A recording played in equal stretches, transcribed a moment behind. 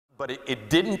But it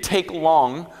didn't take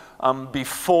long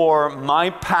before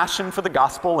my passion for the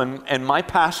gospel and my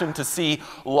passion to see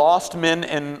lost men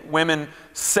and women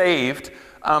saved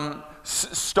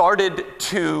started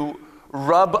to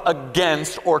rub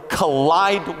against or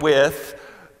collide with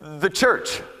the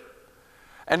church.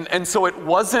 And so it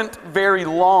wasn't very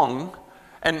long,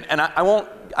 and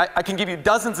I can give you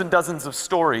dozens and dozens of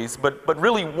stories, but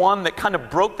really one that kind of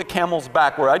broke the camel's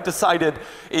back, where I decided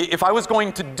if I was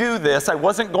going to do this, I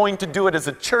wasn't going to do it as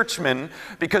a churchman,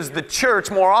 because the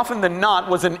church, more often than not,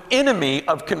 was an enemy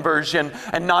of conversion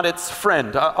and not its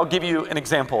friend. I'll give you an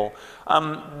example.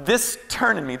 This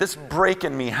turn in me, this break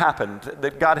in me happened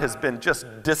that God has been just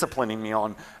disciplining me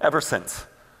on ever since.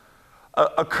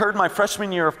 Occurred my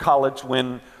freshman year of college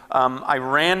when I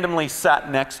randomly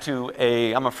sat next to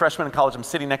I'm a freshman in college, I'm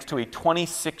sitting next to a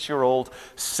 26-year-old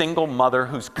single mother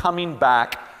who's coming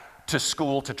back to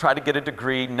school to try to get a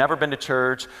degree, never been to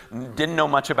church, didn't know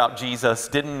much about Jesus,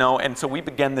 and so we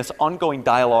began this ongoing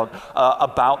dialogue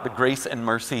about the grace and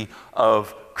mercy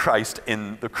of Christ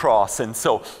in the cross. And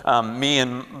so me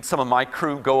and some of my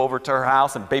crew go over to her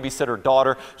house and babysit her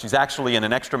daughter. She's actually in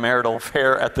an extramarital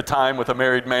affair at the time with a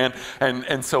married man.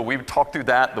 And so we talk through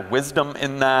that, the wisdom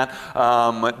in that.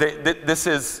 This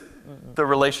is the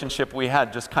relationship we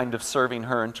had, just kind of serving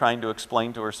her and trying to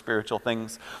explain to her spiritual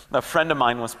things. A friend of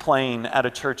mine was playing at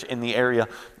a church in the area,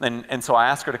 and so I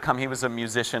asked her to come. He was a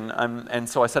musician, and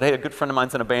so I said, hey, a good friend of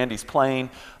mine's in a band, he's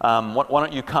playing. Why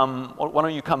don't you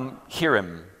come hear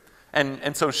him?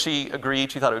 And so she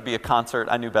agreed. She thought it would be a concert.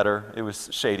 I knew better. It was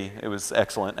shady. It was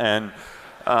excellent. And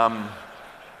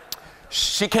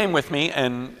she came with me,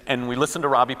 and we listened to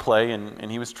Robbie play,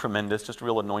 and he was tremendous, just a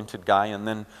real anointed guy. And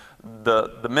then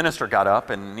the minister got up,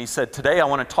 and he said, today I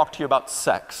want to talk to you about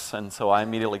sex. And so I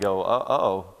immediately go,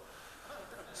 uh-oh,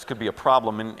 this could be a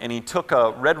problem. And he took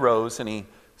a red rose, and he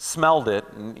smelled it,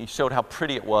 and he showed how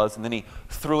pretty it was, and then he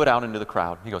threw it out into the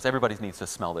crowd. He goes, everybody needs to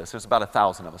smell this. There's about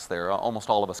 1,000 of us there,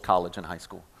 almost all of us college and high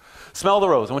school. Smell the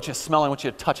rose. I want you to smell it. I want you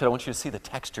to touch it. I want you to see the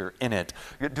texture in it.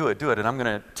 Do it, and I'm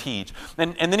going to teach.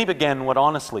 And then he began what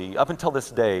honestly, up until this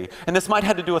day, and this might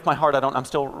have to do with my heart, I'm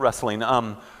still wrestling,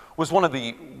 was one of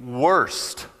the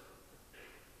worst,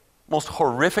 most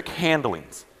horrific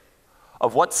handlings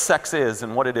of what sex is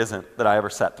and what it isn't that I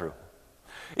ever sat through.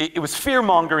 It was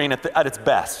fear-mongering at its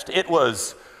best. It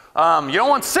was, you don't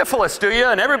want syphilis, do you?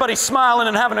 And everybody's smiling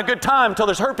and having a good time until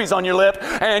there's herpes on your lip,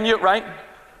 and right?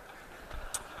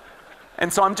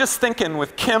 And so I'm just thinking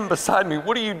with Kim beside me,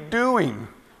 what are you doing?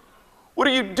 What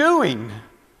are you doing?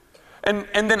 And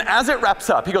then as it wraps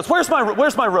up, he goes, where's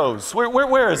my rose?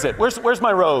 Where is it? Where's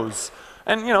my rose?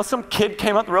 And some kid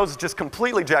came up, the rose is just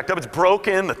completely jacked up. It's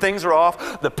broken, the things are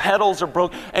off, the petals are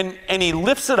broken. And he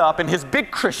lifts it up, and his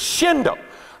big crescendo,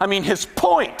 his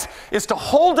point is to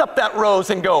hold up that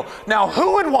rose and go, now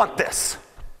who would want this?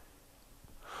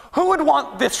 Who would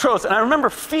want this rose? And I remember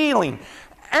feeling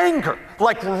anger,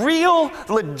 like real,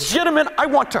 legitimate, I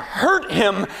want to hurt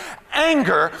him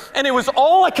anger. And it was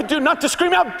all I could do not to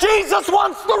scream out, Jesus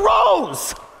wants the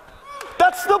rose.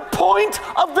 That's the point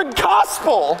of the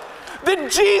gospel,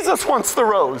 that Jesus wants the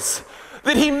rose.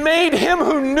 That he made him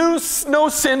who knew no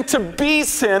sin to be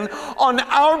sin on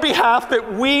our behalf,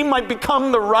 that we might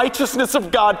become the righteousness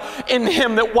of God in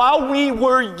him. That while we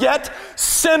were yet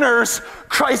sinners,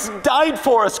 Christ died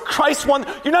for us. Christ won.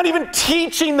 You're not even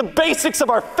teaching the basics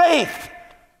of our faith.